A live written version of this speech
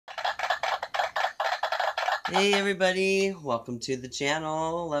Hey everybody, welcome to the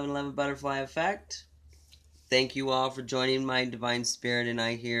channel, 1111 Butterfly Effect. Thank you all for joining my Divine Spirit and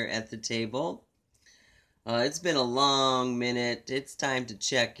I here at the table. It's been a long minute. It's time to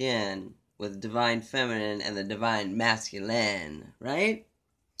check in with Divine Feminine and the Divine Masculine, right?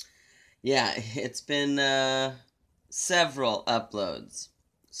 Yeah, it's been several uploads.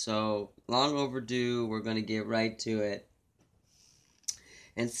 So, long overdue. We're going to get right to it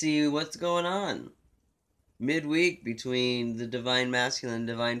and see what's going on midweek between the Divine Masculine and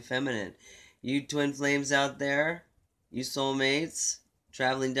Divine Feminine. You twin flames out there, you soulmates,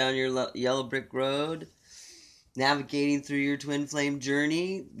 traveling down your yellow brick road, navigating through your twin flame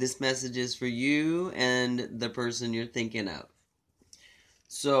journey, this message is for you and the person you're thinking of.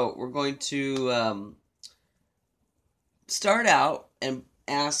 So we're going to start out and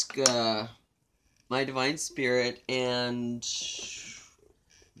ask my Divine Spirit and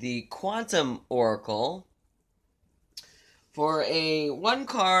the Quantum Oracle for a one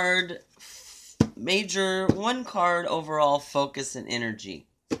card overall focus and energy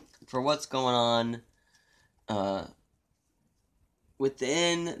for what's going on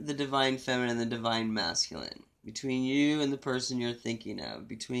within the Divine Feminine and the Divine Masculine, between you and the person you're thinking of,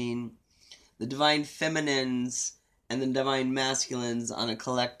 between the Divine Feminines and the Divine Masculines on a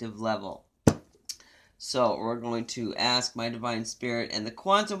collective level. So we're going to ask my Divine Spirit and the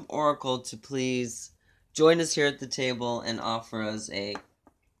Quantum Oracle to please join us here at the table and offer us a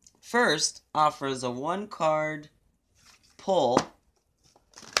one card pull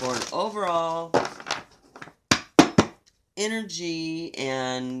for an overall energy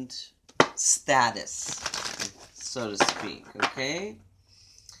and status, so to speak, okay?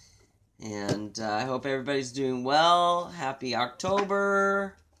 And I hope everybody's doing well. Happy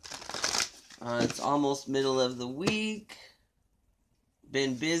October. It's almost middle of the week.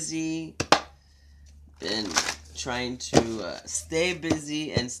 Been busy. Been trying to stay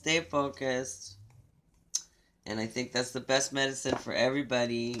busy and stay focused. And I think that's the best medicine for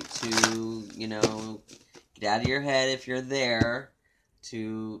everybody to, get out of your head if you're there,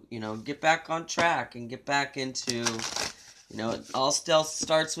 to, get back on track and get back into, it all still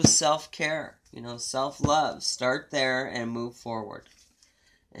starts with self-care, self-love. Start there and move forward.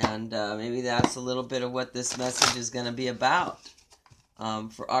 And maybe that's a little bit of what this message is going to be about.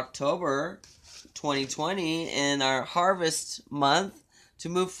 For October 2020 in our harvest month, to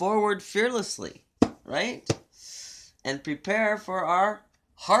move forward fearlessly, right? And prepare for our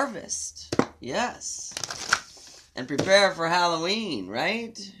harvest. Yes. And prepare for Halloween,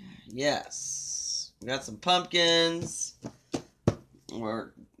 right? Yes. We got some pumpkins.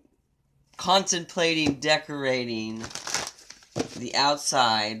 We're contemplating decorating the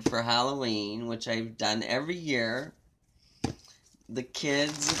outside for Halloween, which I've done every year. The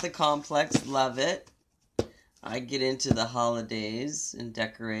kids at the complex love it. I get into the holidays and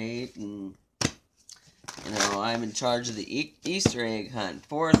decorate, and I'm in charge of the Easter egg hunt.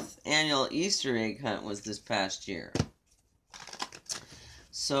 4th annual Easter egg hunt was this past year.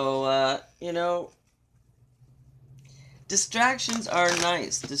 So, distractions are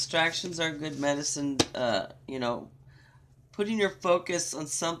nice. Distractions are good medicine. Putting your focus on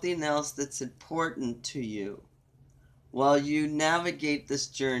something else that's important to you while you navigate this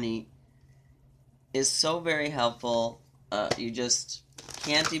journey is so very helpful. You just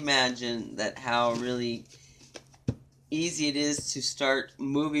can't imagine that how really easy it is to start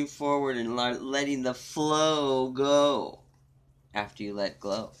moving forward and letting the flow go after you let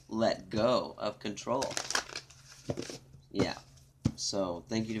go of control. Yeah. So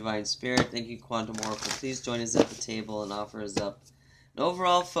thank you, Divine Spirit. Thank you, Quantum Oracle. Please join us at the table and offer us up an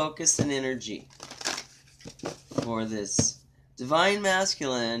overall focus and energy for this Divine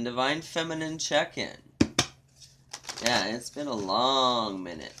Masculine, Divine Feminine check-in. Yeah, it's been a long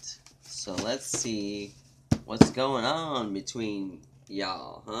minute. So let's see what's going on between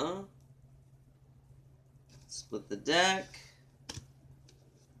y'all, huh? Split the deck.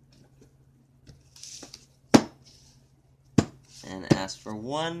 And ask for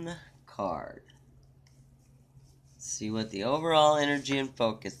one card. See what the overall energy and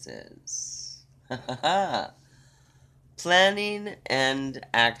focus is. Planning and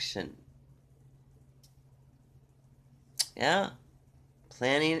action. Yeah.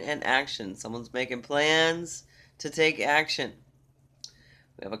 Planning and action. Someone's making plans to take action.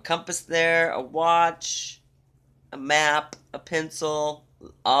 We have a compass there, a watch, a map, a pencil,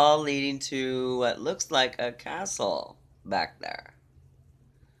 all leading to what looks like a castle back there,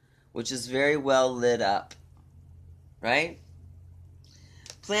 which is very well lit up, right?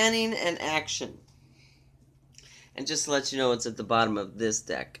 Planning and action. And just to let you know what's at the bottom of this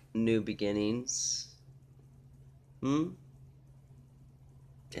deck, New Beginnings.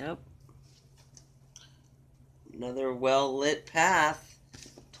 Yep. Another well-lit path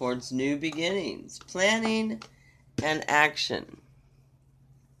towards new beginnings. Planning and action.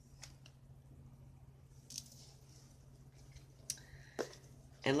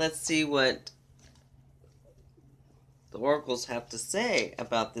 And let's see what the oracles have to say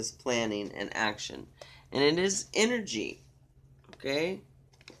about this planning and action. And it is energy. Okay?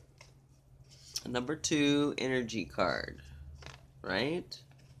 Number 2, energy card. Right?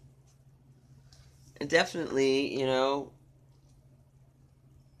 And definitely, you know,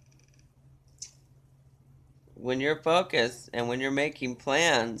 when you're focused and when you're making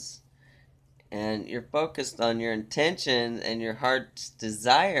plans and you're focused on your intention and your heart's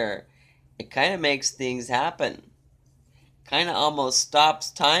desire, it kind of makes things happen. Kind of almost stops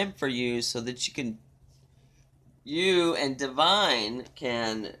time for you so that you and divine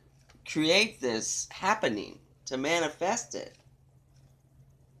can create this happening, to manifest it,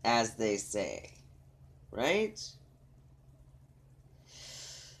 as they say. Right?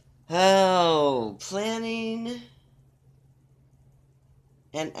 Oh, planning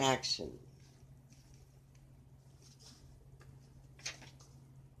and action.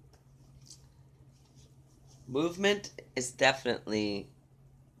 Movement is definitely,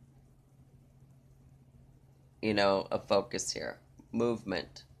 you know, a focus here.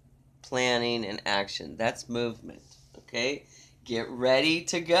 Movement, planning, and action. That's movement. Okay? Get ready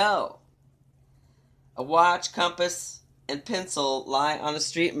to go. A watch, compass, and pencil lie on a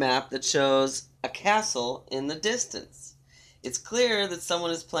street map that shows a castle in the distance. It's clear that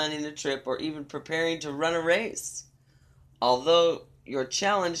someone is planning a trip or even preparing to run a race. Although your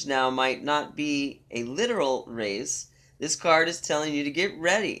challenge now might not be a literal race, this card is telling you to get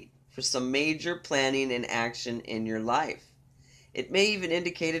ready for some major planning and action in your life. It may even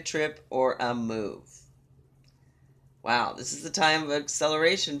indicate a trip or a move. Wow, this is the time of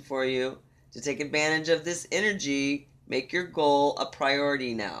acceleration for you. To take advantage of this energy, make your goal a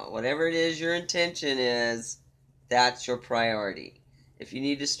priority now. Whatever it is your intention is, that's your priority. If you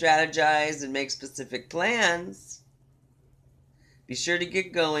need to strategize and make specific plans, be sure to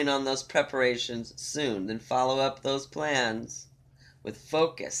get going on those preparations soon. Then follow up those plans with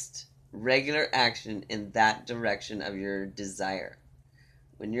focused, regular action in that direction of your desire.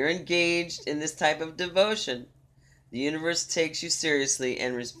 When you're engaged in this type of devotion, the universe takes you seriously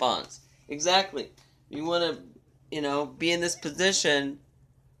and responds. Exactly. You want to, you know, be in this position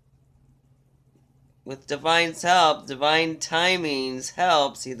with divine's help, divine timing's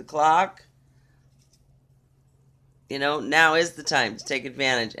help. See the clock? You know, now is the time to take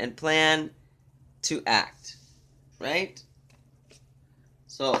advantage and plan to act. Right?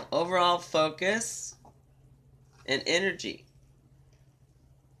 So, overall focus and energy.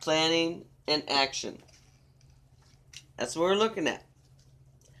 Planning and action. That's what we're looking at.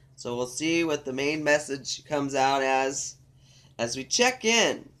 So we'll see what the main message comes out as we check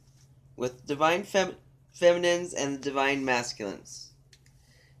in with divine feminines and the divine masculines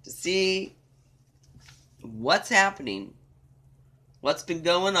to see what's happening, what's been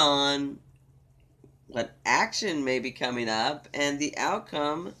going on, what action may be coming up, and the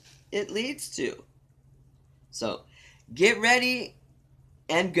outcome it leads to. So get ready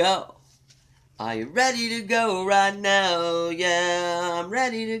and go. Are you ready to go right now? Yeah, I'm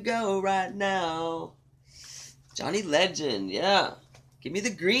ready to go right now. Johnny Legend, yeah. Give me the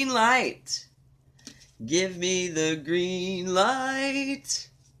green light. Give me the green light.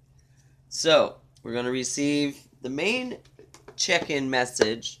 So, we're going to receive the main check-in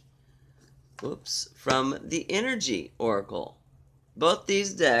message, from the Energy Oracle. Both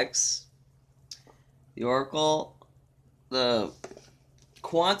these decks, the Oracle, the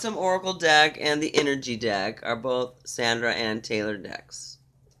Quantum Oracle deck and the Energy deck, are both Sandra and Taylor decks.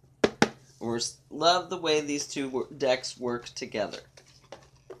 We love the way these two decks work together.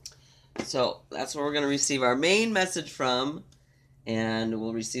 So that's where we're going to receive our main message from, and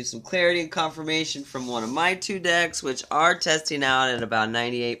we'll receive some clarity and confirmation from one of my two decks, which are testing out at about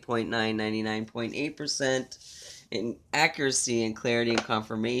 98.9, 99.8% in accuracy and clarity and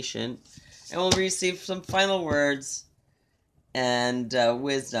confirmation. And we'll receive some final words and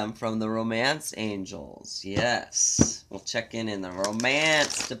wisdom from the romance angels. Yes, we'll check in the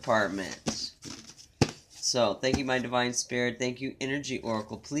romance department. So, thank you, my divine spirit. Thank you, Energy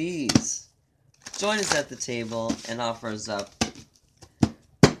Oracle. Please join us at the table and offer us up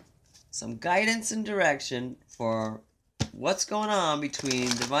some guidance and direction for what's going on between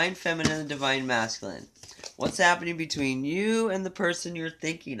divine feminine and divine masculine. What's happening between you and the person you're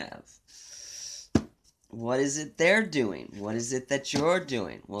thinking of. What is it they're doing? What is it that you're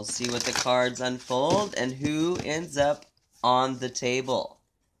doing? We'll see what the cards unfold and who ends up on the table.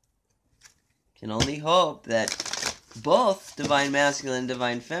 Can only hope that both Divine Masculine and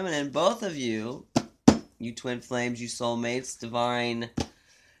Divine Feminine, both of you, you twin flames, you soulmates, divine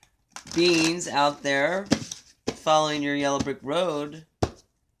beings out there following your yellow brick road,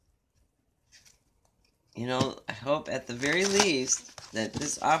 you know, I hope at the very least that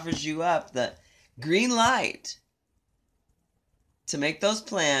this offers you up the green light to make those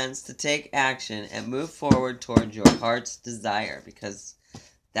plans, to take action, and move forward toward your heart's desire, because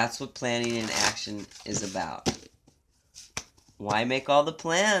that's what planning and action is about. Why make all the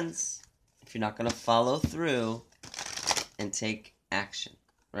plans if you're not going to follow through and take action,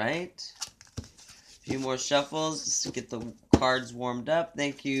 right? A few more shuffles just to get the cards warmed up.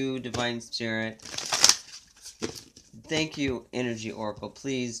 Thank you, Divine Spirit. Thank you, Energy Oracle.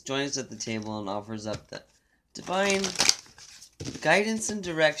 Please join us at the table and offers up the divine guidance and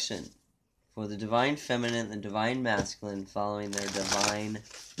direction for the Divine Feminine and Divine Masculine following their divine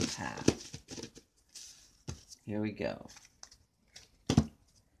path. Here we go.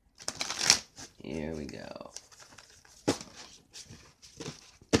 Here we go.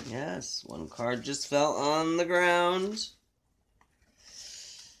 Yes, one card just fell on the ground.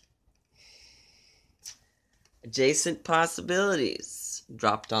 Adjacent possibilities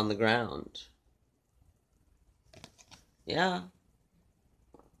dropped on the ground. Yeah.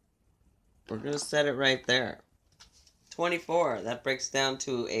 We're going to set it right there. 24. That breaks down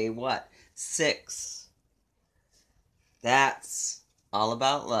to a what? 6. That's all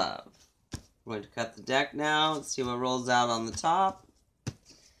about love. We're going to cut the deck now. Let's see what rolls out on the top.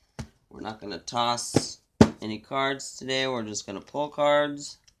 We're not going to toss any cards today. We're just going to pull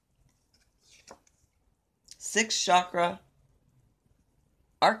cards. 6th chakra,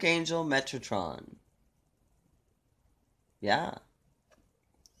 Archangel Metatron. Yeah.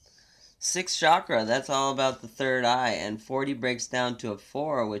 6th chakra, that's all about the third eye. And 40 breaks down to a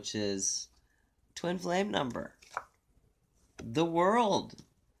 4, which is twin flame number. The world.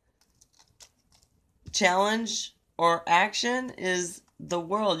 Challenge or action is the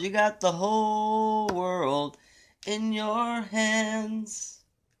world. You got the whole world in your hands.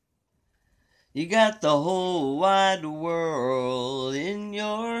 You got the whole wide world in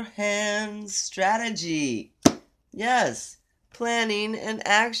your hands. Strategy. Yes, planning and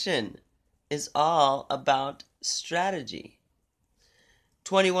action is all about strategy.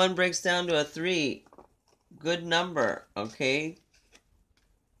 21 breaks down to a 3. Good number, okay?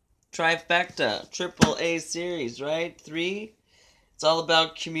 Trifecta, triple A series, right? 3. It's all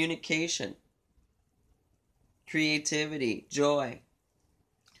about communication, creativity, joy.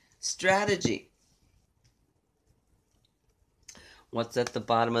 Strategy. What's at the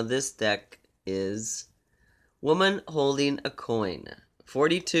bottom of this deck is woman holding a coin.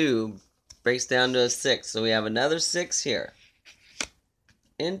 42 breaks down to a 6. So we have another 6 here.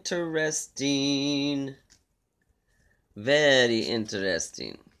 Interesting. Very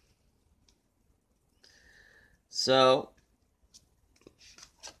interesting. So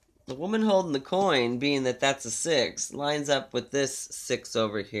the woman holding the coin, being that that's a 6, lines up with this 6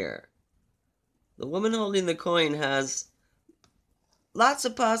 over here. The woman holding the coin has lots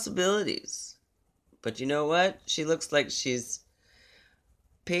of possibilities. But you know what? She looks like she's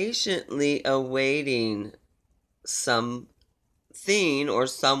patiently awaiting something or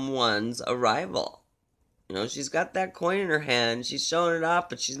someone's arrival. You know, she's got that coin in her hand. She's showing it off,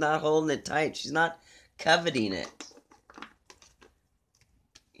 but she's not holding it tight. She's not coveting it.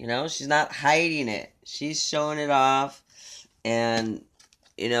 You know, she's not hiding it. She's showing it off. And,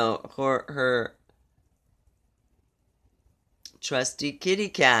 you know, her trusty kitty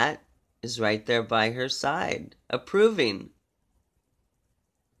cat is right there by her side, approving.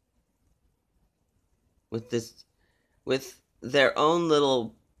 With their own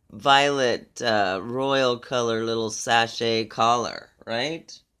little violet royal color little sachet collar,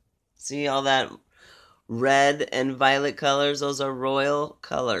 right? See all that red and violet colors? Those are royal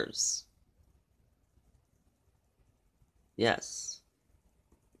colors. Yes.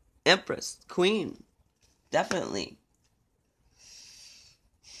 Empress, queen, definitely.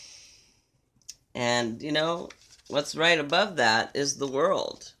 And, you know, what's right above that is the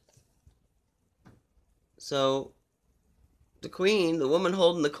world. So, the queen, the woman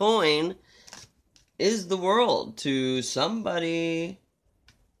holding the coin, is the world to somebody.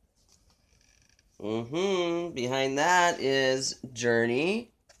 Behind that is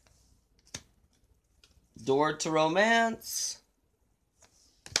journey, door to romance,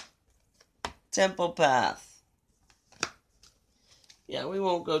 temple path. Yeah, we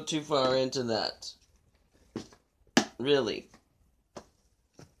won't go too far into that. really.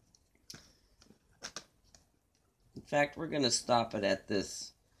 In fact, we're going to stop it at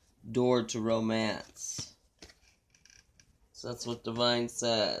this door to romance. So that's what Divine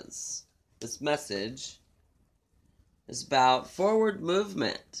says. This message is about forward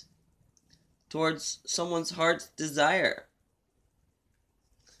movement towards someone's heart's desire.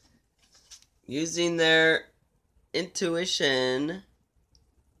 Using their intuition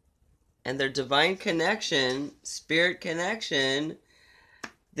and their divine connection, spirit connection,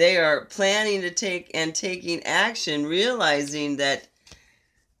 they are planning to taking action, realizing that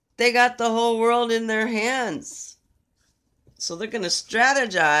they got the whole world in their hands. So they're going to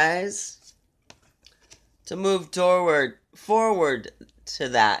strategize to move forward to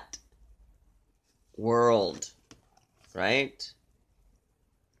that world, right?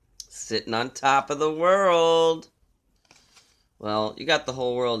 Sitting on top of the world. Well, you got the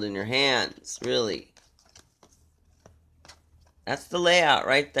whole world in your hands, really. That's the layout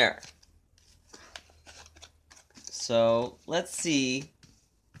right there. So let's see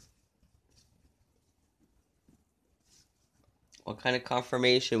what kind of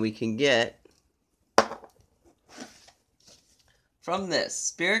confirmation we can get from this.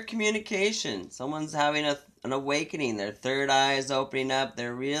 Spirit communication. Someone's having an awakening. Their third eye is opening up.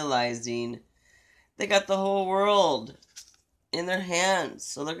 They're realizing they got the whole world in their hands.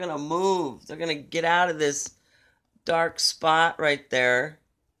 So they're going to move. They're going to get out of this dark spot right there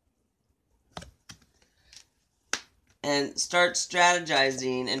and start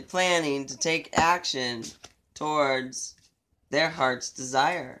strategizing and planning to take action towards their heart's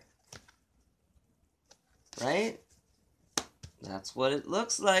desire. Right? That's what it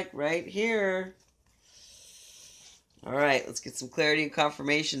looks like right here. All right, let's get some clarity and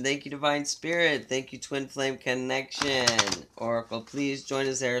confirmation. Thank you, Divine Spirit. Thank you, Twin Flame Connection. Oracle, please join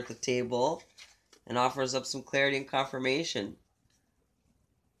us there at the table and offer us up some clarity and confirmation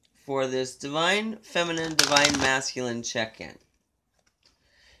for this Divine Feminine, Divine Masculine check-in.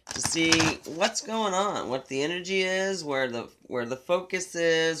 To see what's going on, what the energy is, where the focus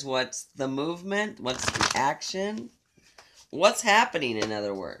is, what's the movement, what's the action, what's happening, in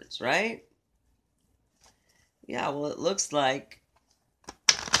other words, right? Yeah, well, it looks like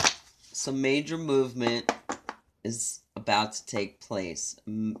some major movement is about to take place.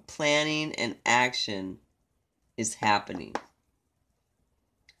 Planning and action is happening.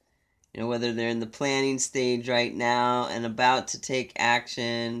 You know, whether they're in the planning stage right now and about to take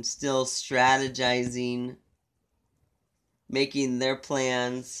action, still strategizing, making their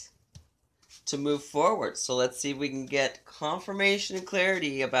plans to move forward. So let's see if we can get confirmation and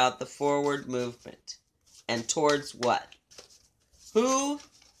clarity about the forward movement. And towards what? Who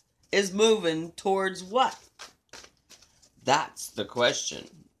is moving towards what? That's the question.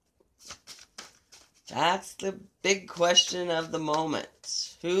 That's the big question of the moment.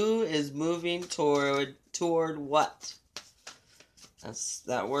 Who is moving toward what? That's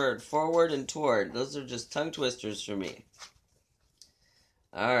that word, forward and toward. Those are just tongue twisters for me.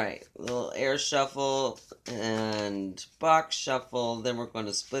 Alright, little air shuffle and box shuffle. Then we're going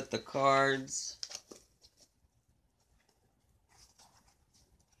to split the cards.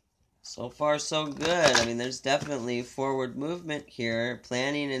 So far, so good. I mean, there's definitely forward movement here.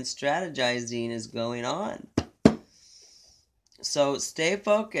 Planning and strategizing is going on. So stay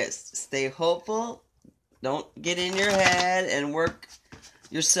focused. Stay hopeful. Don't get in your head and work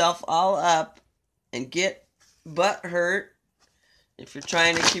yourself all up and get butt hurt if you're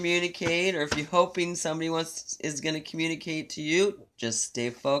trying to communicate, or if you're hoping somebody is going to communicate to you. Just stay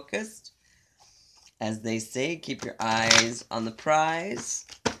focused. As they say, keep your eyes on the prize.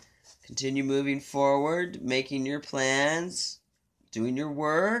 Continue moving forward, making your plans, doing your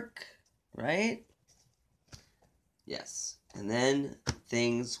work, right? Yes. And then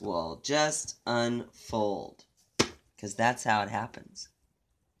things will just unfold, because that's how it happens.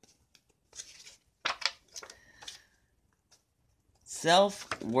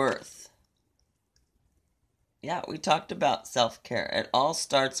 Self-worth. Yeah, we talked about self-care. It all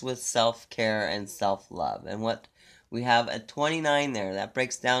starts with self-care and self-love. And what we have at 29 there, that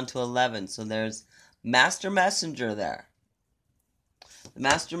breaks down to 11. So there's Master Messenger there. The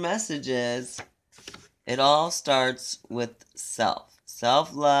Master Message is, it all starts with self.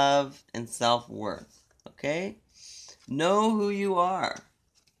 Self-love and self-worth. Okay? Know who you are.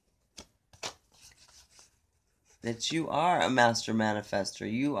 That you are a master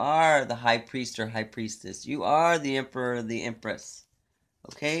manifester. You are the high priest or high priestess. You are the emperor or the empress.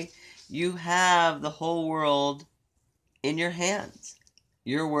 Okay? You have the whole world in your hands.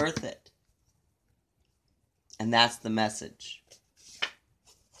 You're worth it. And that's the message.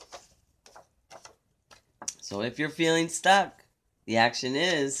 So if you're feeling stuck, the action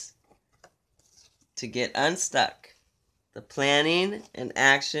is to get unstuck. The planning and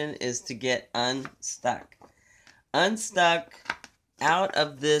action is to get unstuck. Unstuck out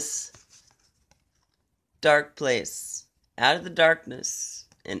of this dark place, out of the darkness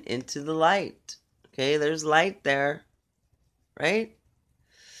and into the light. Okay, there's light there, right?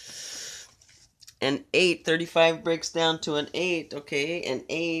 And 8, 35 breaks down to an 8, okay? And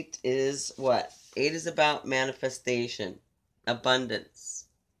 8 is what? 8 is about manifestation, abundance,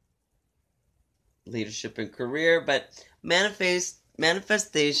 leadership and career, but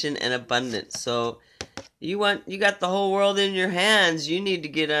manifestation and abundance. So you got the whole world in your hands. You need to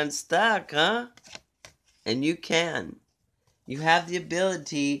get unstuck, huh? And you can. You have the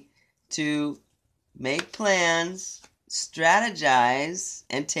ability to make plans, strategize,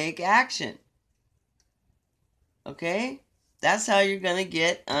 and take action. Okay? That's how you're going to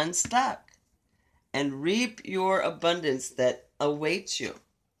get unstuck and reap your abundance that awaits you.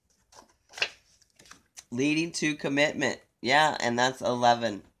 Leading to commitment. Yeah, and that's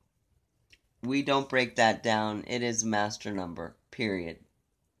 11. We don't break that down. It is a master number, period.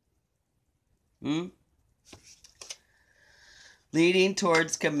 Leading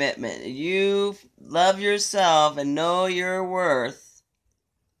towards commitment. You love yourself and know your worth.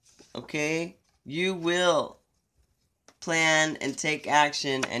 Okay? You will plan and take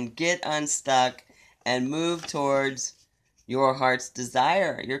action and get unstuck and move towards your heart's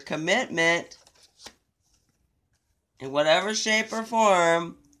desire, your commitment, in whatever shape or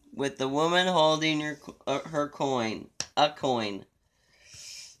form, with the woman holding her coin, a coin.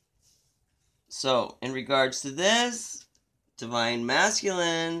 So, in regards to this, Divine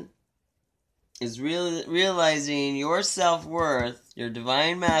Masculine is realizing your self-worth. Your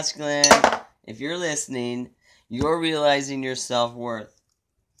Divine Masculine, if you're listening, you're realizing your self-worth.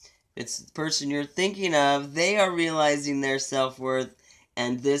 It's the person you're thinking of. They are realizing their self-worth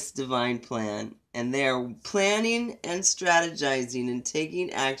and this divine plan. And they are planning and strategizing and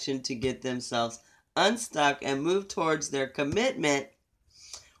taking action to get themselves unstuck and move towards their commitment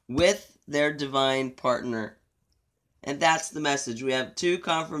with their divine partner. And that's the message. We have 2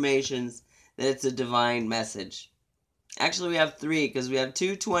 confirmations that it's a divine message. Actually, we have 3 because we have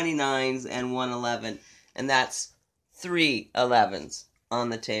 2 29s and 1 11. And that's 3 11s on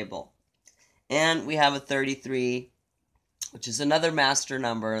the table. And we have a 33, which is another master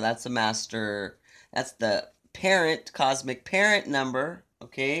number. That's the parent, cosmic parent number.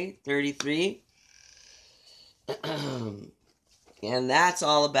 Okay, 33. And that's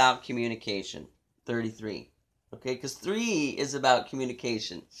all about communication. 33. Okay, because 3 is about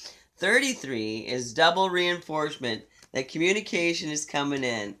communication. 33 is double reinforcement that communication is coming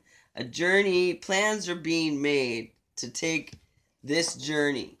in. A journey, plans are being made to take this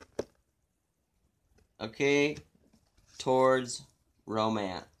journey, okay, towards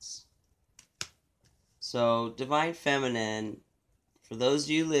romance. So, Divine Feminine, for those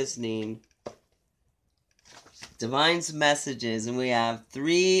of you listening, Divine's messages, and we have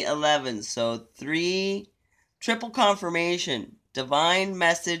 3 11s, so 3 triple confirmation, divine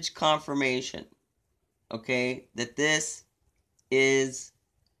message confirmation, okay, that this is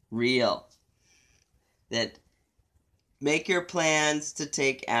real. That make your plans to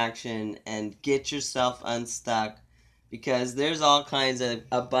take action and get yourself unstuck, because there's all kinds of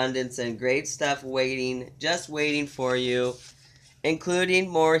abundance and great stuff waiting, just waiting for you, including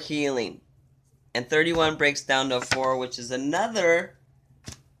more healing. And 31 breaks down to 4, which is another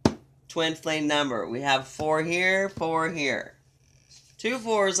twin flame number. We have 4 here, 4 here. 2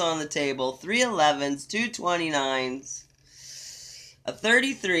 4s on the table, 3 11s, 2 29s, a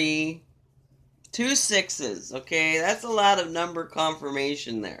 33, 2 6s. Okay, that's a lot of number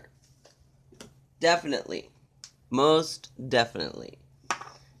confirmation there. Definitely. Most definitely.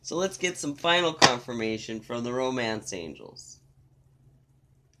 So let's get some final confirmation from the romance angels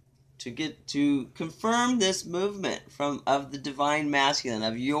to confirm this movement of the divine masculine,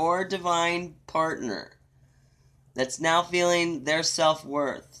 of your divine partner that's now feeling their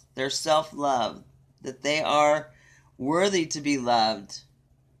self-worth, their self-love, that they are worthy to be loved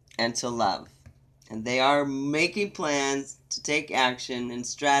and to love. And they are making plans to take action and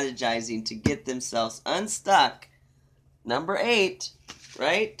strategizing to get themselves unstuck. Number 8,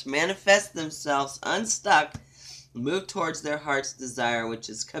 right? To manifest themselves unstuck, move towards their heart's desire, which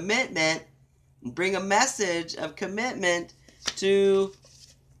is commitment, and bring a message of commitment to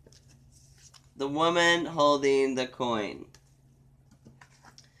the woman holding the coin.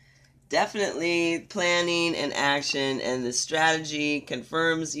 Definitely planning and action, and the strategy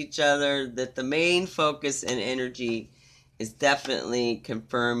confirms each other that the main focus and energy is definitely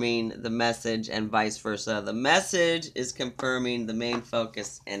confirming the message and vice versa. The message is confirming the main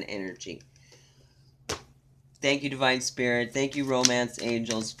focus and energy. Thank you, Divine Spirit. Thank you, Romance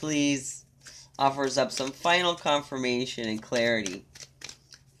Angels. Please offers up some final confirmation and clarity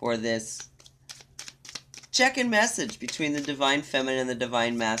for this check-in message between the Divine Feminine and the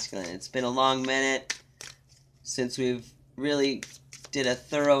Divine Masculine. It's been a long minute since we've really did a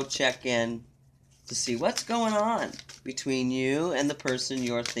thorough check-in to see what's going on between you and the person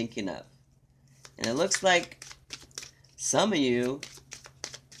you're thinking of. And it looks like some of you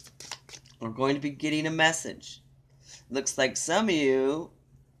are going to be getting a message. It looks like some of you,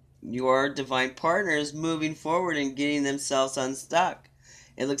 your divine partner, is moving forward and getting themselves unstuck.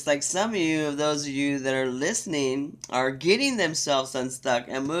 It looks like some of those of you that are listening, are getting themselves unstuck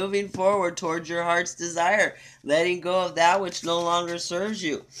and moving forward towards your heart's desire, letting go of that which no longer serves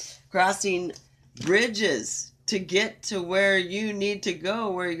you, crossing bridges to get to where you need to go,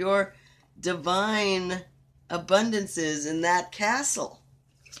 where your divine abundance is in that castle,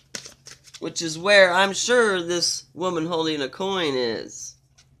 which is where I'm sure this woman holding a coin is,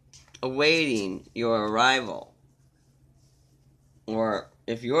 awaiting your arrival. Or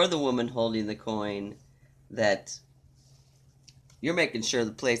if you're the woman holding the coin, that you're making sure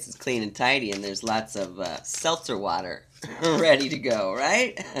the place is clean and tidy and there's lots of seltzer water ready to go,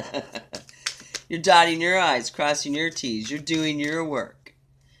 right? You're dotting your I's, crossing your T's. You're doing your work.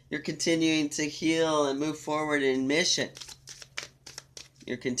 You're continuing to heal and move forward in mission.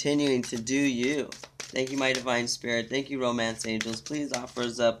 You're continuing to do you. Thank you, my Divine Spirit. Thank you, Romance Angels. Please offer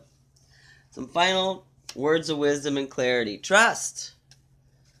us up some final words of wisdom and clarity. Trust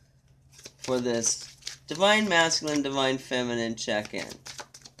for this Divine Masculine, Divine Feminine check-in.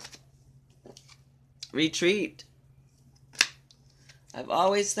 Retreat. I've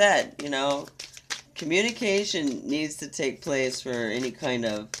always said, communication needs to take place for any kind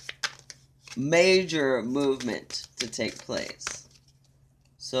of major movement to take place.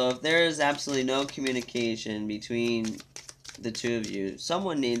 So if there is absolutely no communication between the two of you,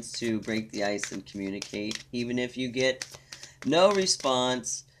 someone needs to break the ice and communicate. Even if you get no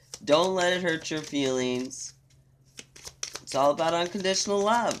response, don't let it hurt your feelings. It's all about unconditional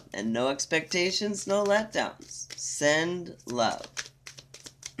love and no expectations, no letdowns. Send love.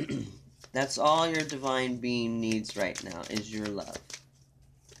 That's all your divine being needs right now, is your love.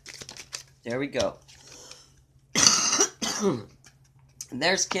 There we go. And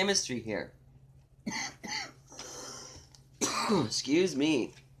there's chemistry here. Excuse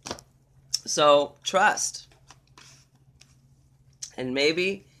me. So, trust. And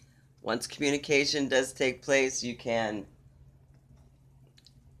maybe once communication does take place, you can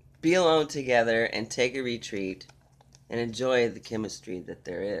be alone together and take a retreat and enjoy the chemistry that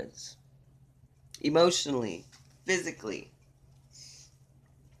there is. Emotionally, physically,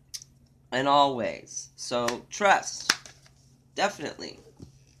 in all ways. So, trust. Definitely.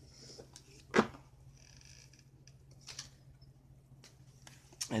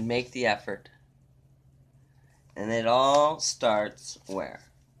 And make the effort. And it all starts where?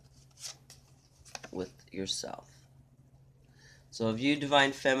 With yourself. So if you,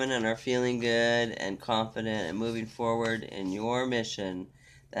 Divine Feminine, are feeling good and confident and moving forward in your mission,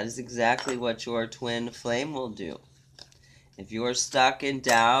 that is exactly what your twin flame will do. If you're stuck in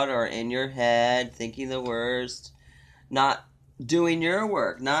doubt or in your head, thinking the worst, not doing your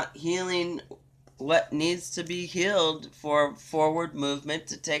work, not healing what needs to be healed for forward movement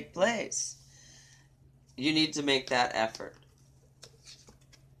to take place, you need to make that effort.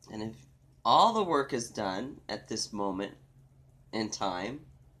 And if all the work is done at this moment in time,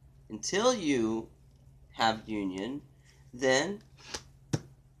 until you have union, then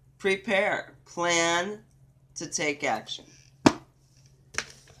prepare, plan to take action.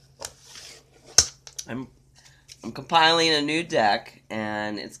 I'm compiling a new deck,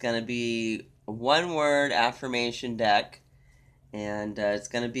 and it's going to be a one-word affirmation deck, and it's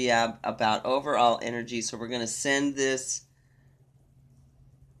going to be about overall energy. So we're going to send this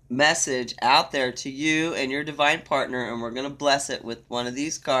message out there to you and your divine partner, and we're going to bless it with one of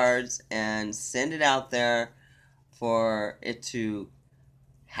these cards and send it out there for it to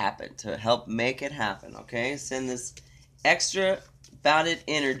happen, to help make it happen, okay? Send this extra bounded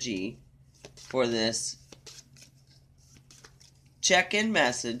energy for this check-in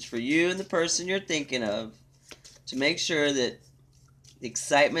message for you and the person you're thinking of, to make sure that the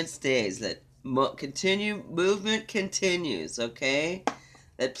excitement stays, that movement continues, okay?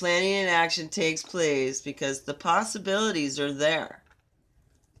 That planning and action takes place, because the possibilities are there,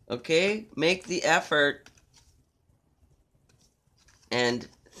 okay? Make the effort and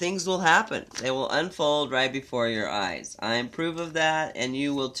things will happen. They will unfold right before your eyes. I am proof of that, and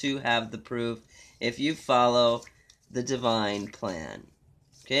you will too have the proof if you follow the divine plan.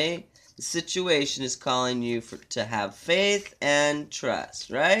 Okay? The situation is calling you to have faith and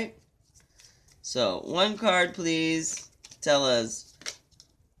trust, right? So, one card, please. Tell us.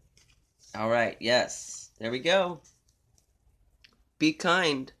 All right, yes. There we go. Be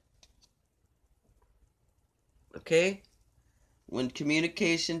kind. Okay? When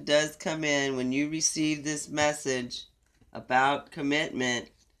communication does come in, when you receive this message about commitment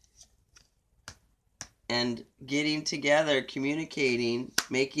and getting together, communicating,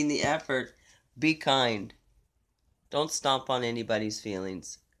 making the effort, be kind. Don't stomp on anybody's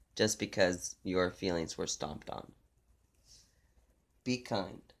feelings just because your feelings were stomped on. Be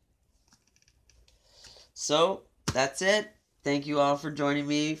kind. So, that's it. Thank you all for joining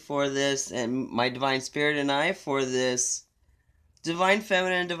me for this, and my Divine Spirit and I, for this Divine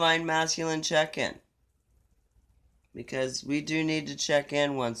Feminine, Divine Masculine check-in. Because we do need to check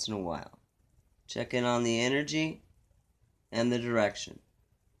in once in a while. Check in on the energy and the direction.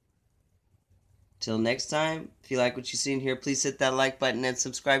 Till next time, if you like what you've seen here, please hit that like button and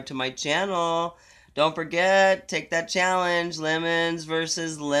subscribe to my channel. Don't forget, take that challenge, Lemons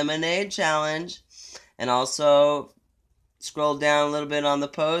versus Lemonade challenge. And also, scroll down a little bit on the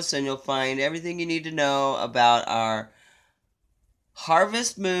post and you'll find everything you need to know about our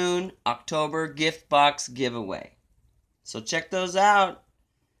Harvest Moon October gift box giveaway. So check those out.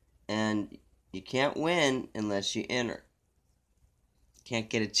 And you can't win unless you enter. Can't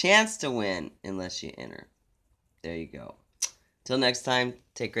get a chance to win unless you enter. There you go. Till next time,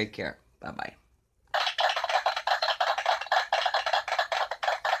 take great care. Bye-bye.